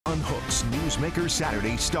Unhook's Newsmaker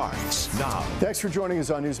Saturday starts now. Thanks for joining us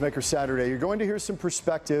on Newsmaker Saturday. You're going to hear some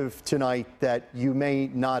perspective tonight that you may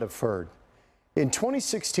not have heard. In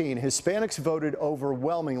 2016, Hispanics voted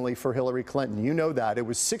overwhelmingly for Hillary Clinton. You know that. It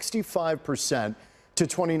was 65% to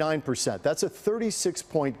 29%. That's a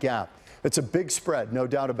 36-point gap. It's a big spread, no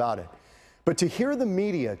doubt about it. But to hear the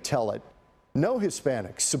media tell it, no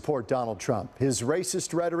Hispanics support Donald Trump. His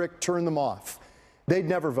racist rhetoric turned them off. They'd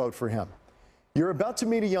never vote for him. You're about to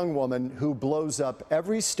meet a young woman who blows up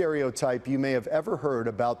every stereotype you may have ever heard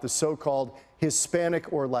about the so-called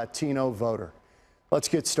Hispanic or Latino voter. Let's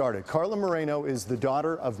get started. Karla Moreno is the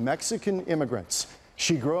daughter of Mexican immigrants.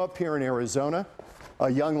 She grew up here in Arizona, a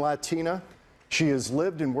young Latina. She has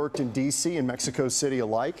lived and worked in D.C. and Mexico City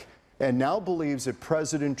alike, and now believes that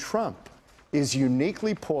President Trump is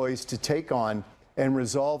uniquely poised to take on and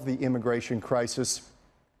resolve the immigration crisis,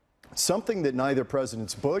 something that neither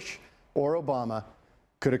Presidents Bush or Obama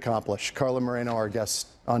could accomplish. Karla Moreno, our guest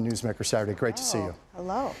on Newsmaker Saturday. Great to see you.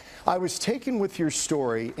 Hello. I was taken with your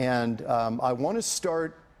story, and I want to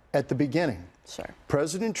start at the beginning. Sure.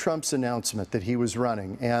 President Trump's announcement that he was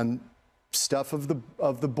running and stuff of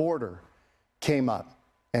the border came up,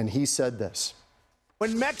 and he said this.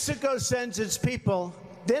 When Mexico sends its people,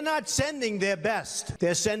 they're not sending their best.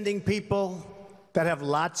 They're sending people that have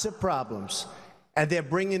lots of problems, and they're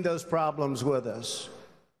bringing those problems with us.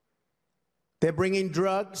 They're bringing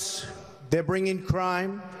drugs, they're bringing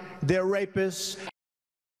crime, they're rapists.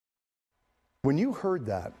 When you heard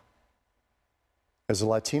that, as a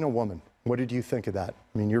Latina woman, what did you think of that?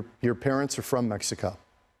 I mean, your parents are from Mexico.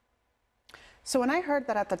 So when I heard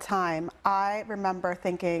that at the time, I remember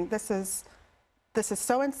thinking, this is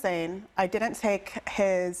so insane. I didn't take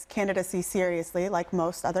his candidacy seriously like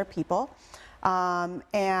most other people.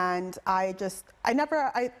 And I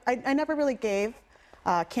never really gave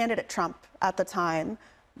candidate Trump at the time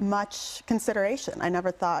much consideration. I never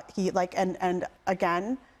thought he, and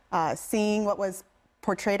again, seeing what was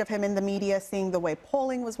portrayed of him in the media, seeing the way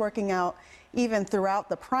polling was working out, even throughout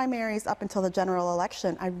the primaries up until the general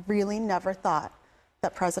election, I really never thought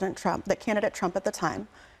that President Trump, that candidate Trump at the time,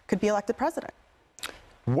 could be elected president.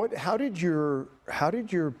 How did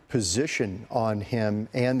your position on him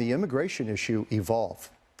and the immigration issue evolve?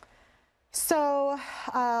 So,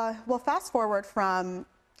 well, fast forward from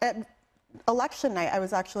election night, I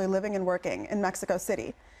was actually living and working in Mexico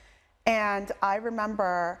City. And I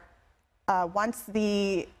remember once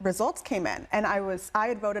the results came in, and I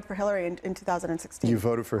had voted for Hillary in 2016. You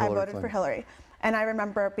voted for Hillary I voted for Hillary. And I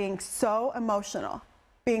remember being so emotional,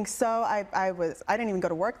 I didn't even go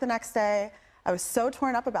to work the next day. I was so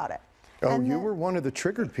torn up about it. Oh, and you were one of the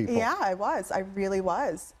triggered people. Yeah, I was. I really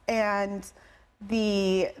was. And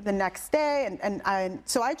the next day,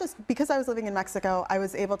 so I just, because I was living in Mexico, I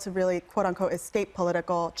was able to really, quote unquote, escape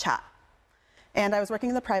political chat. And I was working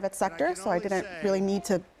in the private sector, so I didn't really need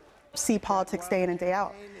to see politics day in and day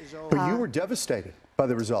out. But you were devistated by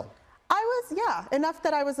the result. I was, yeah, enough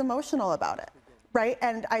that I was emotional about it, right?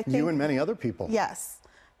 And I think— You and many other people. Yes.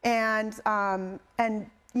 And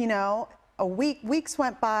you know, weeks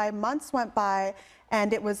went by, months went by,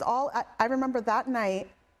 and it was all, I remember that night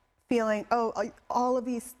feeling, oh, all of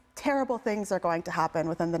these terrible things are going to happen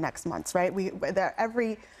within the next months, right?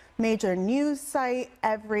 Every major news site,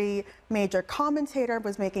 every major commentator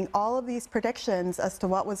was making all of these predictions as to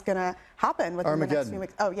what was going to happen within the next few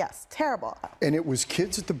weeks. Oh, yes, terrible. And it was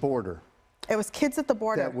kids at the border. It was kids at the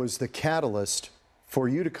border. That was the catalyst for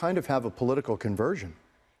you to kind of have a political conversion.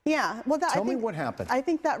 Yeah, well, Tell me what happened. I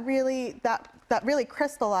think that really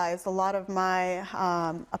crystallized a lot of my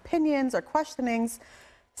opinions or questionings.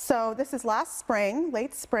 So this is last spring,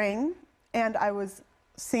 late spring, and I was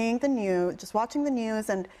seeing the news, just watching the news,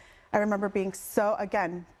 and I remember being so,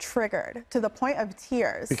 again, triggered to the point of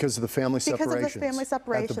tears. Because of the family separations. Because of the family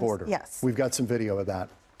separations, at the border. Yes. We've got some video of that.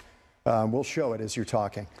 We'll show it as you're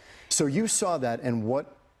talking. So you saw that, and what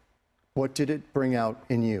did it bring out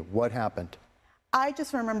in you? What happened? I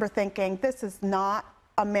just remember thinking, this is not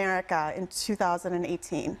America in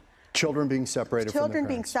 2018. Children being separated from their parents. Children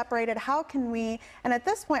being separated. How can we? And at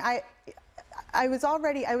this point, I was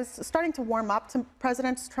starting to warm up to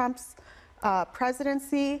President Trump's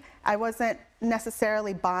presidency. I wasn't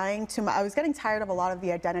necessarily buying too much. I was getting tired of a lot of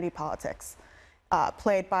the identity politics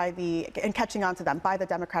played by and catching on to them by the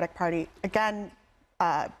Democratic Party. Again,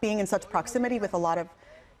 being in such proximity with a lot of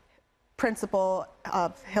principal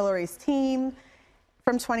of Hillary's team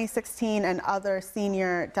from 2016 and other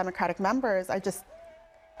senior Democratic members,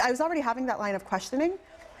 I was already having that line of questioning.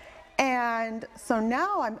 And so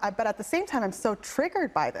now but at the same time, I'm so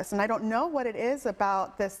triggered by this, and I don't know what it is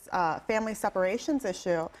about this family separations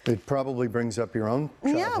issue. It probably brings up your own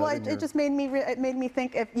childhood. Yeah, well, it just made me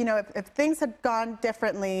think if things had gone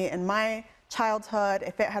differently in my childhood,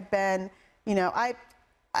 if it had been,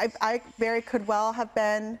 I very could well have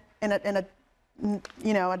been in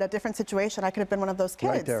a different situation. I could have been one of those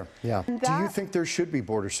kids. Right there, yeah. Do you think there should be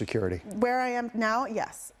border security? Where I am now,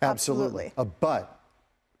 yes, absolutely. But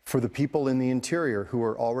for the people in the interior who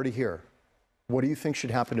are already here, what do you think should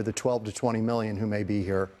happen to the 12 to 20 million who may be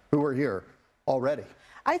here, who are here already?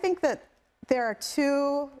 I think that there are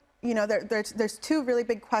two, there's two really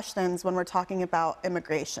big questions when we're talking about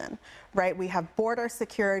immigration, right? We have border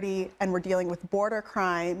security, and we're dealing with border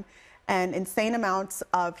crime and insane amounts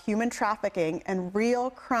of human trafficking and real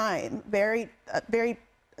crime, very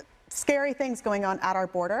scary things going on at our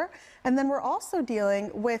border. And then we're also dealing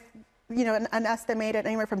with an estimated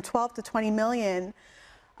anywhere from 12 to 20 million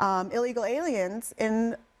illegal aliens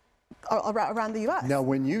around the U.S. Now,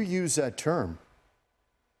 when you use that term,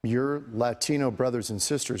 your Latino brothers and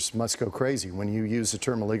sisters must go crazy when you use the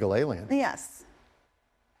term illegal alien. Yes.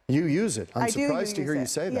 You use it. I'm surprised to hear you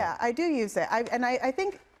say that. Yeah, I do use it. I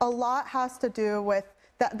think a lot has to do with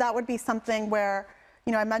that would be something where,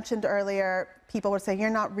 I mentioned earlier, people would say, you're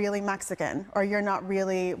not really Mexican, or you're not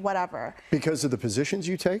really whatever. Because of the positions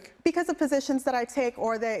you take? Because of positions that I take,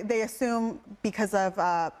 or they assume because of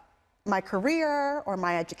my career or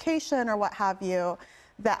my education or what have you,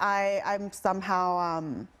 that I'm somehow,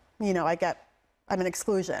 I'm an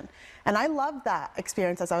exclusion. And I love that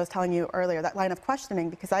experience, as I was telling you earlier, that line of questioning,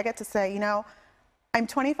 because I get to say, I'm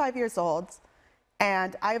 25 years old,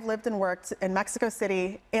 and I've lived and worked in Mexico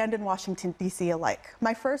City and in Washington, D.C. alike.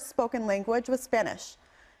 My first spoken language was Spanish.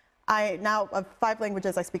 Now, of 5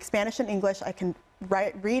 languages, I speak Spanish and English. I can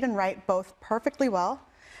read and write both perfectly well.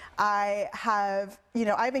 I have,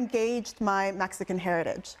 I've engaged my Mexican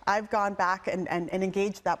heritage. I've gone back and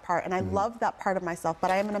engaged that part, and I love that part of myself,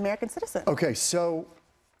 but I am an American citizen. Okay, so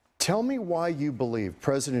tell me why you believe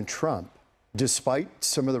President Trump, despite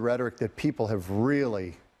some of the rhetoric that people have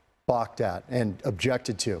really balked at and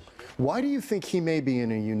objected to, why do you think he may be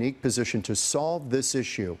in a unique position to solve this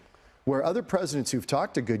issue where other presidents who've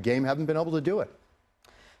talked a good game haven't been able to do it?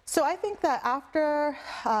 So I think that after,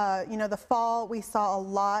 the fall, we saw a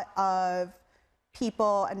lot of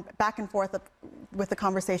people and back and forth with the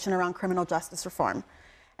conversation around criminal justice reform.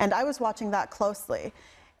 And I was watching that closely.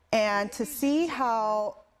 And to see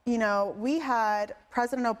how, we had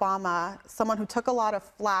President Obama, someone who took a lot of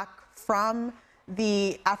flack from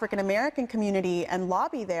the African-American community and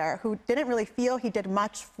lobby there, who didn't really feel he did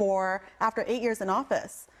much after 8 years in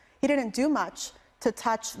office. He didn't do much to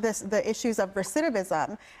touch the issues of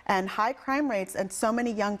recidivism and high crime rates, and so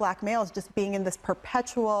many young black males just being in this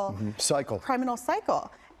perpetual criminal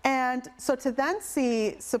cycle. And so to then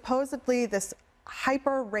see supposedly this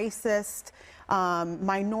hyper-racist,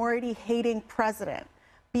 minority-hating president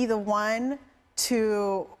be the one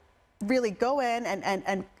to really go in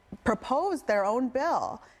and propose their own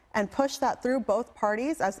bill and push that through both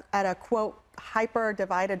parties at a, quote,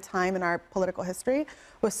 hyper-divided time in our political history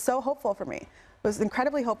was so hopeful for me. It was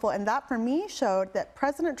incredibly hopeful, and that for me showed that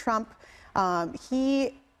President Trump,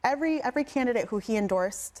 every candidate who he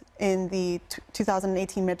endorsed in the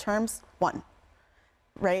 2018 midterms won,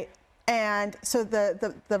 right? And so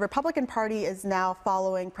the Republican Party is now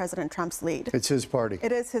following President Trump's lead. It's his party.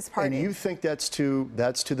 It is his party. And you think that's to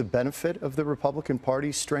the benefit of the Republican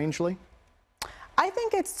Party, strangely? I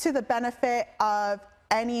think it's to the benefit of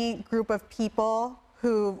any group of people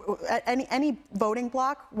any voting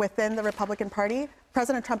bloc within the Republican Party.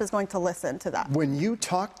 President Trump is going to listen to that. When you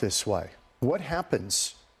talk this way, what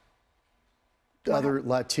happens to other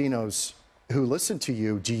Latinos who listen to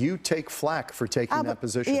you? Do you take flack for taking that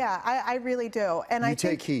position? Yeah, I really do. And I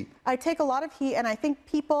take heat. I take a lot of heat, and I think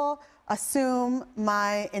people assume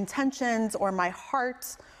my intentions or my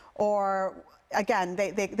heart, or again,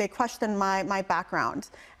 they question my background,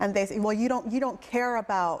 and they say, well, you don't care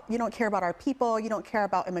about our people, you don't care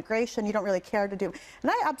about immigration, you don't really care to do.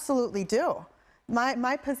 And I absolutely do.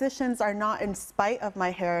 My positions are not in spite of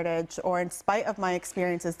my heritage or in spite of my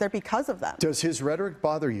experiences. They're because of them. Does his rhetoric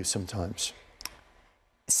bother you sometimes?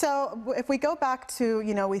 So if we go back to,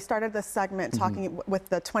 we started this segment talking with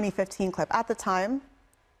the 2015 clip. At the time,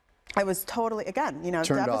 I was totally, again,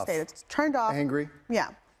 devastated. Turned off. Angry? Yeah.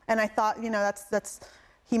 And I thought,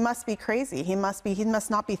 he must be crazy. He must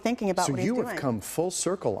not be thinking about what he's doing. So you have come full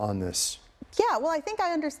circle on this. Yeah, well, I think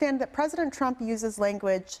I understand that President Trump uses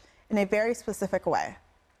language in a very specific way.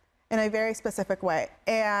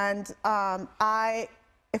 And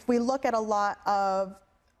if we look at a lot of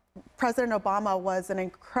President Obama was an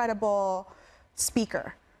incredible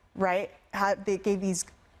speaker, right? They gave these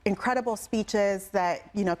incredible speeches that,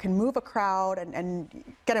 you know, can move a crowd and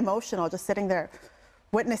get emotional just sitting there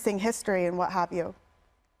witnessing history and what have you.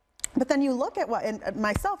 But then you look at what, and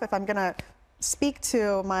myself, if I'm going to speak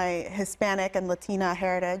to my Hispanic and Latina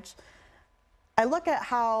heritage, I look at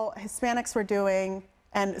how Hispanics were doing,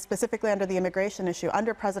 and specifically under the immigration issue,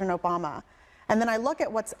 under President Obama. And then I look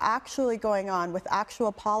at what's actually going on with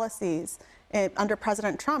actual policies under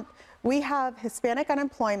President Trump. We have Hispanic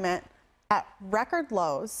unemployment at record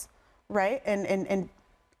lows, right, in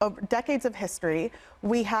decades of history.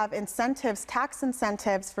 We have incentives, tax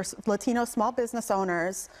incentives for Latino small business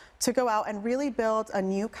owners to go out and really build a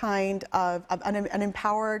new kind of an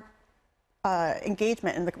empowered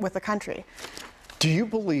engagement with the country. Do you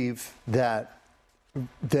believe that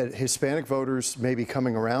Hispanic voters may be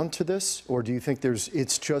coming around to this, or do you think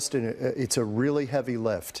it's a really heavy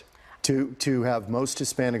lift to have most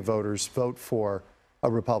Hispanic voters vote for a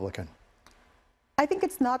Republican? I think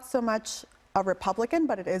it's not so much a Republican,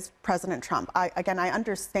 but it is President Trump. Again, I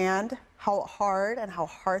understand how hard and how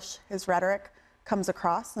harsh his rhetoric comes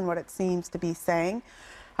across and what it seems to be saying.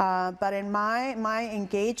 But in my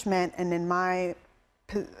engagement and in my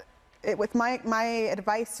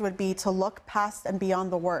advice would be to look past and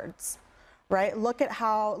beyond the words, right? Look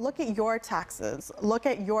at your taxes, look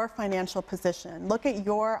at your financial position, look at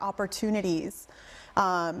your opportunities,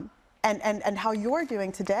 and how you're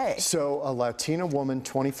doing today. So a Latina woman,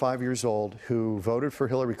 25 years old, who voted for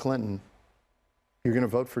Hillary Clinton, you're going to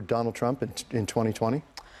vote for Donald Trump in 2020?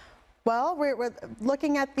 Well, we're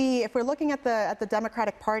looking at if we're looking at the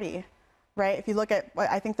Democratic Party, right? If you look at,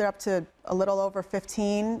 I think they're up to a little over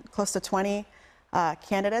 15, close to 20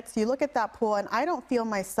 candidates. You look at that pool, and I don't feel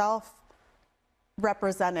myself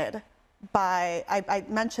represented by, I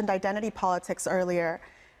mentioned identity politics earlier.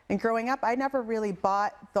 And growing up, I never really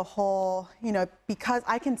bought the whole, you know, because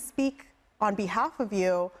I can speak on behalf of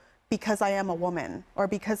you because I am a woman or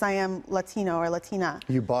because I am Latino or Latina.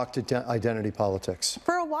 You balked at identity politics.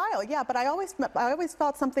 For a while, yeah, but I always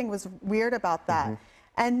felt something was weird about that. Mm-hmm.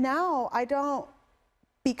 And now I don't,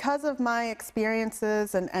 because of my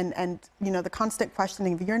experiences and you know, the constant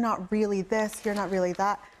questioning, you're not really this, you're not really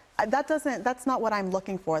that. That's not what I'm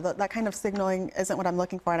looking for. That kind of signaling isn't what I'm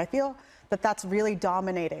looking for. And I feel that that's really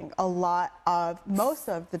dominating most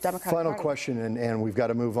of the Democratic Party. Final question, and we've got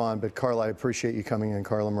to move on, but Karla, I appreciate you coming in,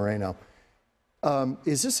 Karla Moreno.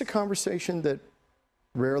 Is this a conversation that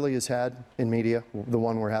rarely is had in media, the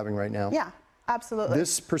one we're having right now? Yeah, absolutely.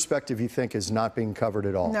 This perspective, you think, is not being covered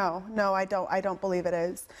at all? No, I don't believe it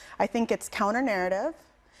is. I think it's counter-narrative,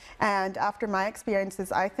 and after my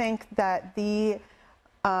experiences, I think that the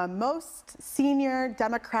most senior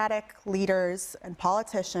Democratic leaders and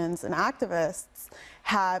politicians and activists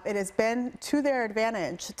it has been to their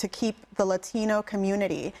advantage to keep the Latino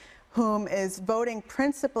community, whom is voting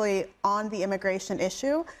principally on the immigration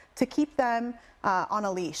issue, to keep them on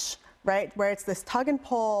a leash, right? Where it's this tug and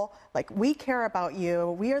pull, like, we care about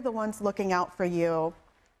you, we are the ones looking out for you,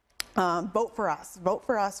 vote for us, vote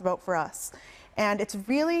for us, vote for us. And it's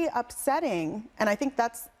really upsetting, and I think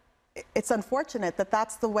it's unfortunate that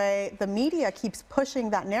that's the way the media keeps pushing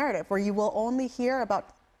that narrative, where you will only hear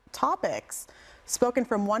about topics spoken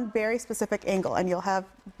from one very specific angle, and you'll have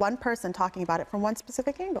one person talking about it from one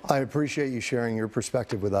specific angle. I appreciate you sharing your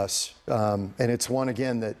perspective with us, and it's one,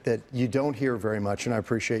 again, that you don't hear very much, and I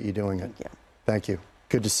appreciate you doing it. Thank you. Thank you.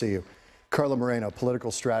 Good to see you. Karla Moreno,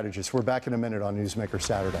 political strategist. We're back in a minute on Newsmaker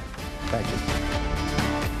Saturday. Thank you.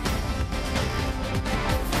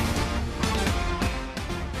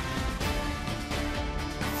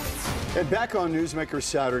 And back on Newsmaker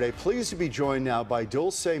Saturday, pleased to be joined now by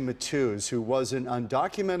Dulce Matuz, who was an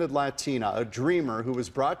undocumented Latina, a dreamer who was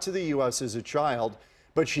brought to the U.S. as a child,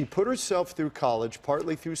 but she put herself through college,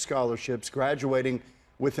 partly through scholarships, graduating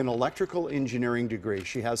with an electrical engineering degree.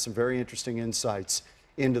 She has some very interesting insights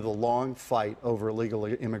into the long fight over illegal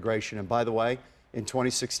immigration. And by the way, in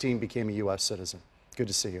 2016 became a U.S. citizen. Good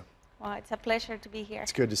to see you. Well, it's a pleasure to be here.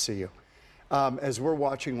 It's good to see you. As we're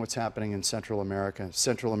watching what's happening in Central America,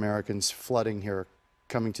 Central Americans flooding here,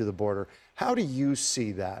 coming to the border, how do you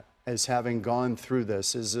see that as having gone through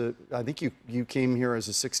this? I think you came here as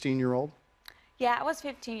a 16-year-old? Yeah, I was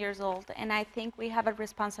 15 years old, and I think we have a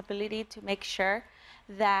responsibility to make sure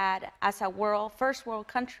that as a first world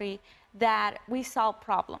country, that we solve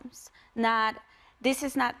problems. This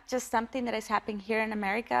is not just something that is happening here in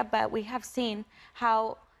America, but we have seen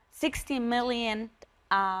how 60 million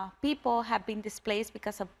people have been displaced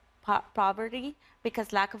because of poverty,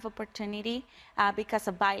 because lack of opportunity, because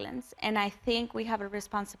of violence. And I think we have a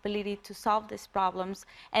responsibility to solve these problems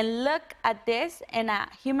and look at this in a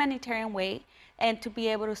humanitarian way and to be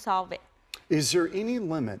able to solve it. Is there any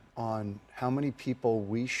limit on how many people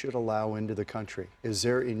we should allow into the country? Is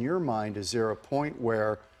there, in your mind, is there a point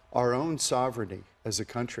where our own sovereignty as a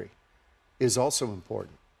country is also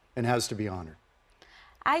important and has to be honored?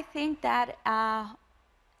 I think that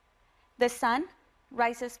the sun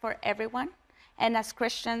rises for everyone, and as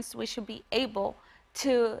Christians, we should be able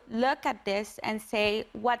to look at this and say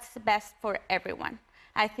what's best for everyone.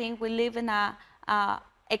 I think we live in a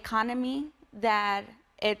economy that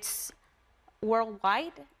it's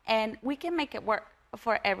worldwide, and we can make it work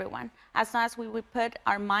for everyone as long as we put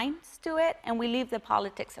our minds to it and we leave the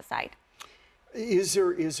politics aside. Is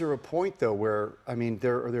there a point, though, where, I mean,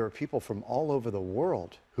 there are people from all over the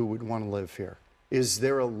world who would want to live here? Is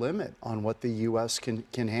there a limit on what the U.S.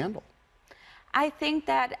 can handle? I think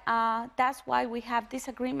that that's why we have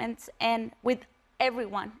disagreements and with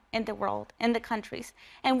everyone in the world, in the countries.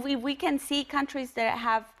 And we can see countries that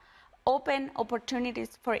have open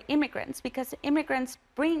opportunities for immigrants, because immigrants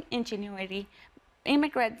bring ingenuity,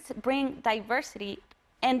 immigrants bring diversity,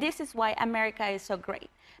 and this is why America is so great,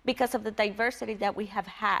 because of the diversity that we have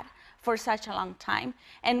had for such a long time.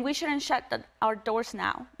 And we shouldn't shut our doors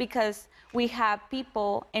now because we have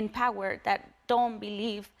people in power that don't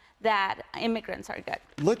believe that immigrants are good.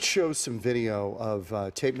 Let's show some video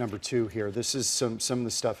of tape number 2 here. This is some of the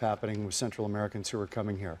stuff happening with Central Americans who are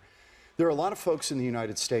coming here. There are a lot of folks in the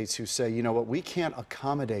United States who say, you know what, we can't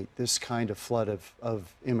accommodate this kind of flood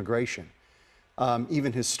of immigration.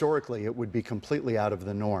 Even historically, it would be completely out of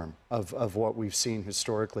the norm of what we've seen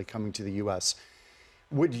historically coming to the U.S.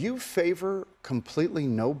 Would you favor completely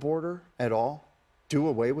no border at all? Do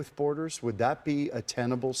away with borders? Would that be a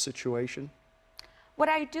tenable situation? What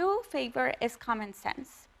I do favor is common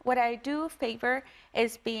sense. What I do favor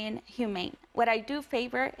is being humane. What I do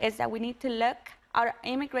favor is that we need to look at our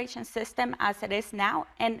immigration system as it is now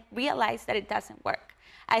and realize that it doesn't work.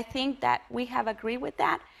 I think that we have agreed with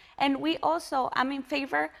that. And we also, I'm in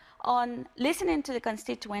favor on listening to the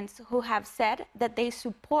constituents who have said that they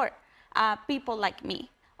support people like me.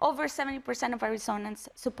 Over 70% of Arizonans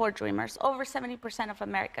support Dreamers. Over 70% of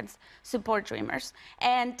Americans support Dreamers.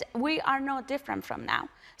 And we are no different from now.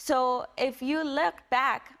 So if you look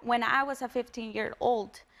back, when I was a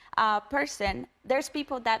 15-year-old person, there's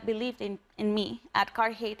people that believed in me at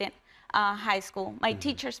Carhagen High School. My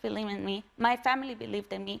teachers believed in me. My family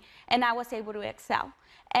believed in me. And I was able to excel.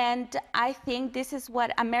 And I think this is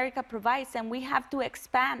what America provides, and we have to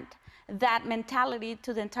expand that mentality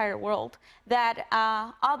to the entire world, that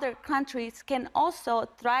other countries can also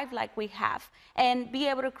thrive like we have and be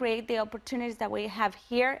able to create the opportunities that we have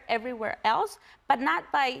here everywhere else, but not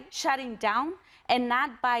by shutting down and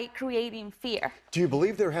not by creating fear. Do you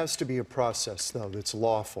believe there has to be a process, though, that's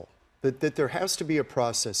lawful? That there has to be a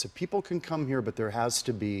process. If people can come here, but there has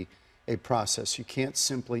to be a process. You can't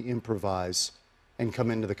simply improvise and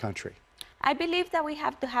come into the country. I believe that we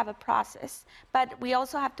have to have a process, but we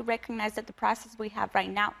also have to recognize that the process we have right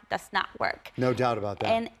now does not work. No doubt about that.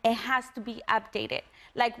 And it has to be updated.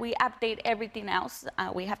 Like we update everything else,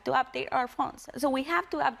 we have to update our phones. So we have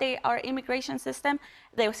to update our immigration system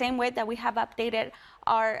the same way that we have updated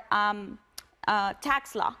our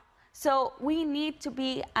tax law. So we need to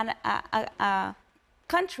be a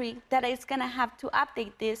country that is going to have to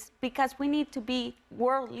update this, because we need to be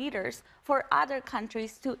world leaders for other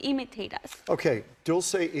countries to imitate us. Okay,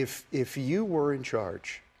 Dulce, if you were in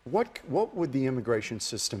charge, what would the immigration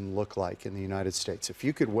system look like in the United States? If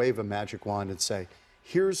you could wave a magic wand and say,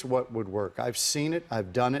 here's what would work. I've seen it,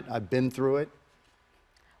 I've done it, I've been through it.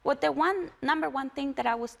 Well, the number one thing that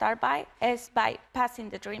I would start by is by passing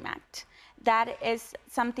the DREAM Act. That is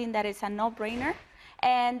something that is a no-brainer.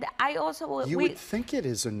 And I also... You would think it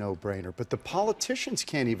is a no-brainer, but the politicians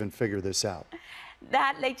can't even figure this out.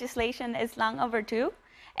 That legislation is long overdue.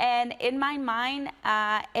 And in my mind,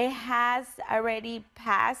 it has already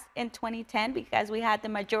passed in 2010 because we had the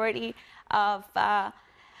majority of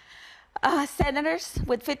senators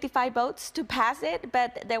with 55 votes to pass it.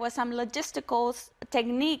 But there was some logistical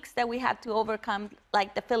techniques that we had to overcome,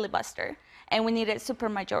 like the filibuster, and we needed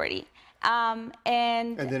supermajority. And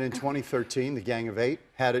then in 2013, the Gang of Eight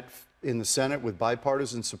had it in the Senate with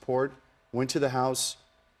bipartisan support, went to the House.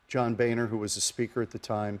 John Boehner, who was the Speaker at the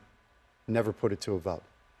time, never put it to a vote.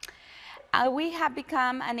 We have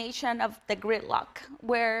become a nation of the gridlock,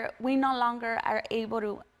 where we no longer are able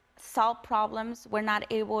to solve problems, we're not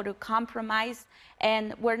able to compromise,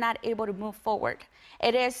 and we're not able to move forward.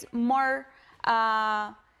 It is more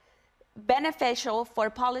beneficial for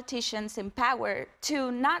politicians in power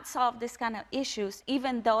to not solve this kind of issues,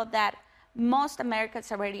 even though that most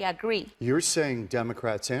Americans already agree. You're saying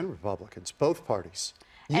Democrats and Republicans, both parties.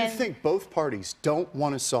 You think both parties don't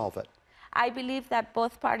want to solve it? I believe that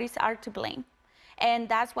both parties are to blame. And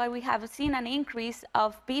that's why we have seen an increase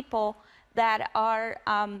of people that are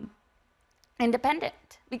independent,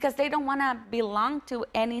 because they don't want to belong to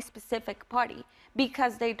any specific party,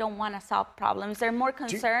 because they don't want to solve problems. They're more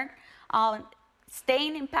concerned on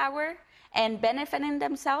staying in power and benefiting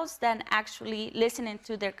themselves than actually listening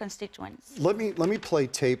to their constituents. Let me play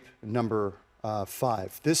tape number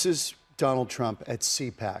 5. This is Donald Trump at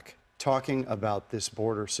CPAC talking about this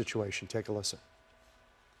border situation. Take a listen.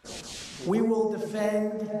 We will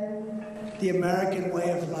defend the American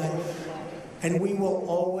way of life, and we will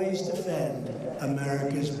always defend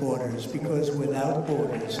America's borders, because without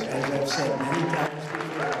borders, as I've said many times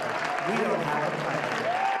before, we don't have a country.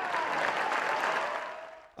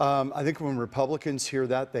 I think when Republicans hear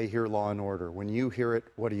that, they hear law and order. When you hear it,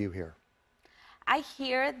 what do you hear? I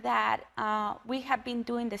hear that we have been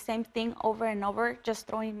doing the same thing over and over, just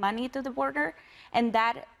throwing money to the border, and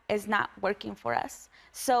that is not working for us.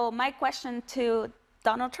 So my question to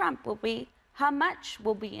Donald Trump will be, how much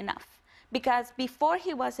will be enough? Because before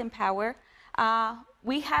he was in power,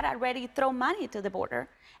 we had already thrown money to the border,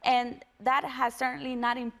 and that has certainly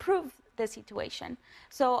not improved the situation.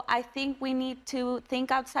 So I think we need to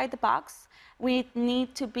think outside the box. We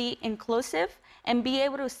need to be inclusive and be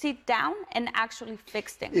able to sit down and actually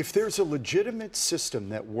fix things. If there's a legitimate system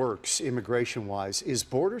that works immigration-wise, is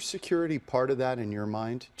border security part of that in your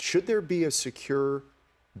mind? Should there be a secure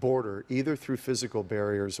border, either through physical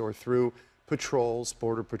barriers or through patrols,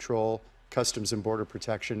 border patrol, Customs and Border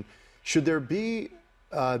Protection? Should there be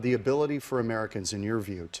the ability for Americans, in your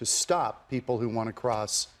view, to stop people who want to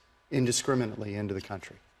cross indiscriminately into the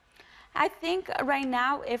country? I think right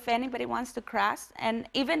now, if anybody wants to cross, and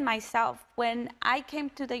even myself, when I came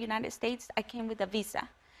to the United States, I came with a visa,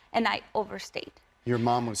 and I overstayed. Your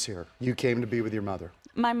mom was here. You came to be with your mother.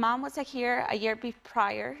 My mom was here a year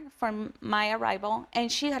prior from my arrival,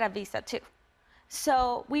 and she had a visa too.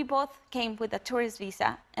 So we both came with a tourist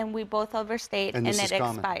visa, and we both overstayed, and it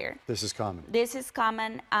expired. This is common. This is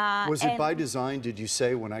common. Was it by design? Did you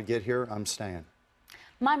say, when I get here, I'm staying?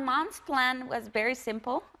 My mom's plan was very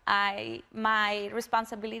simple. My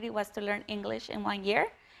responsibility was to learn English in 1 year,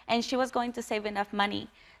 and she was going to save enough money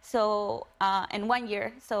so in 1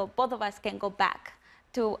 year, so both of us can go back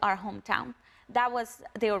to our hometown. That was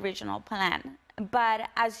the original plan. But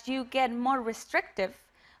as you get more restrictive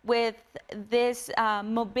with this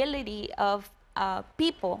mobility of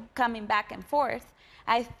people coming back and forth,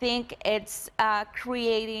 I think it's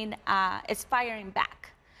creating, it's firing back.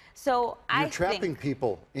 So You're trapping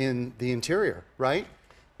people in the interior, right?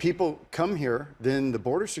 People come here, then the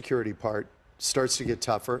border security part starts to get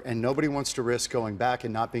tougher, and nobody wants to risk going back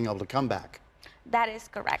and not being able to come back. That is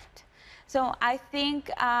correct. So I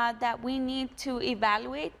think that we need to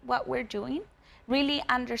evaluate what we're doing, really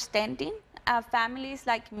understanding families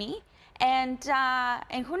like me, and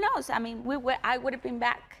who knows? I mean, I would have been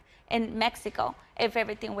back in Mexico if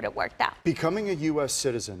everything would have worked out. Becoming a U.S.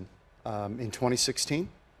 citizen in 2016,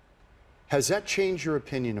 has that changed your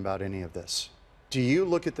opinion about any of this? Do you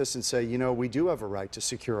look at this and say, you know, we do have a right to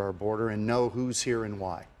secure our border and know who's here and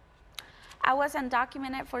why? I was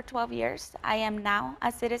undocumented for 12 years. I am now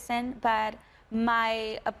a citizen, but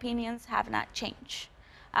my opinions have not changed.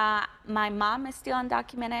 My mom is still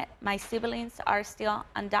undocumented. My siblings are still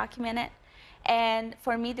undocumented. And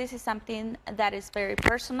for me, this is something that is very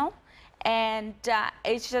personal. And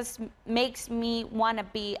it just makes me want to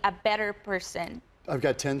be a better person. I've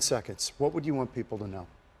got 10 seconds. What would you want people to know?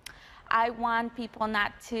 I want people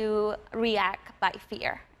not to react by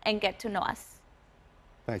fear and get to know us.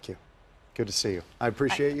 Thank you. Good to see you. I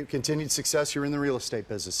appreciate you. Continued success. You're in the real estate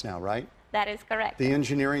business now, right? That is correct. The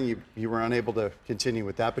engineering, you were unable to continue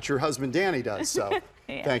with that, but your husband Danny does, so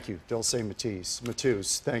Yeah. Thank you. Dulce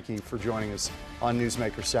Matuz, thank you for joining us on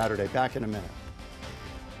Newsmaker Saturday. Back in a minute.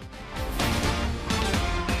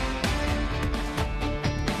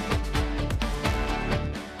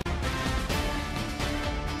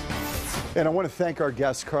 And I want to thank our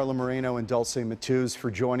guests, Karla Moreno and Dulce Matuz,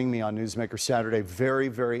 for joining me on Newsmaker Saturday. Very,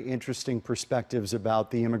 very interesting perspectives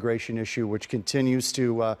about the immigration issue, which continues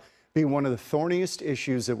to be one of the thorniest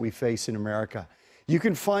issues that we face in America. You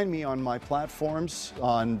can find me on my platforms,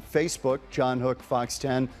 on Facebook, John Hook, Fox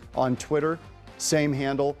 10, on Twitter, same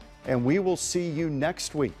handle, and we will see you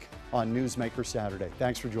next week on Newsmaker Saturday.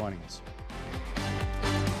 Thanks for joining us.